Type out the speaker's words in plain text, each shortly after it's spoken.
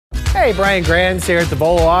Hey, Brian Grants here at the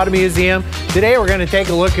Volo Auto Museum. Today we're going to take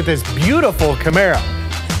a look at this beautiful Camaro.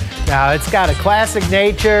 Now it's got a classic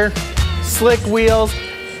nature, slick wheels,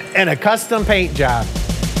 and a custom paint job.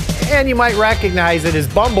 And you might recognize it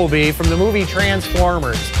as Bumblebee from the movie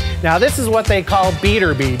Transformers. Now this is what they call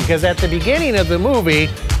beater bead, because at the beginning of the movie,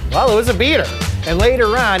 well, it was a beater. And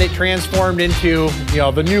later on, it transformed into,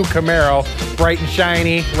 the new Camaro, bright and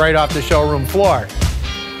shiny, right off the showroom floor.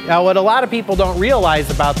 Now, what a lot of people don't realize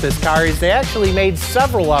about this car is they actually made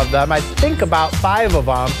several of them, I think about 5 of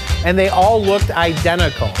them, and they all looked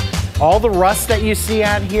identical. All the rust that you see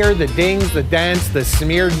on here, the dings, the dents, the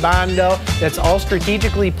smeared Bondo, that's all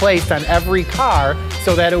strategically placed on every car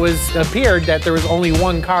so that it appeared that there was only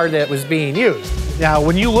one car that was being used. Now,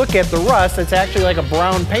 when you look at the rust, it's actually like a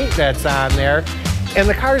brown paint that's on there, and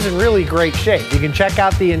the car's in really great shape. You can check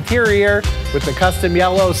out the interior with the custom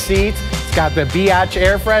yellow seats. It's got the Biatch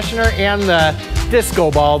air freshener and the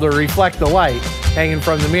disco ball to reflect the light hanging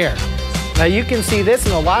from the mirror. Now you can see this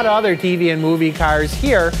and a lot of other TV and movie cars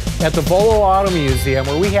here at the Volo Auto Museum,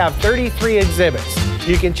 where we have 33 exhibits.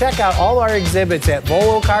 You can check out all our exhibits at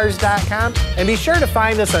volocars.com and be sure to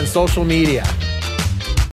find us on social media.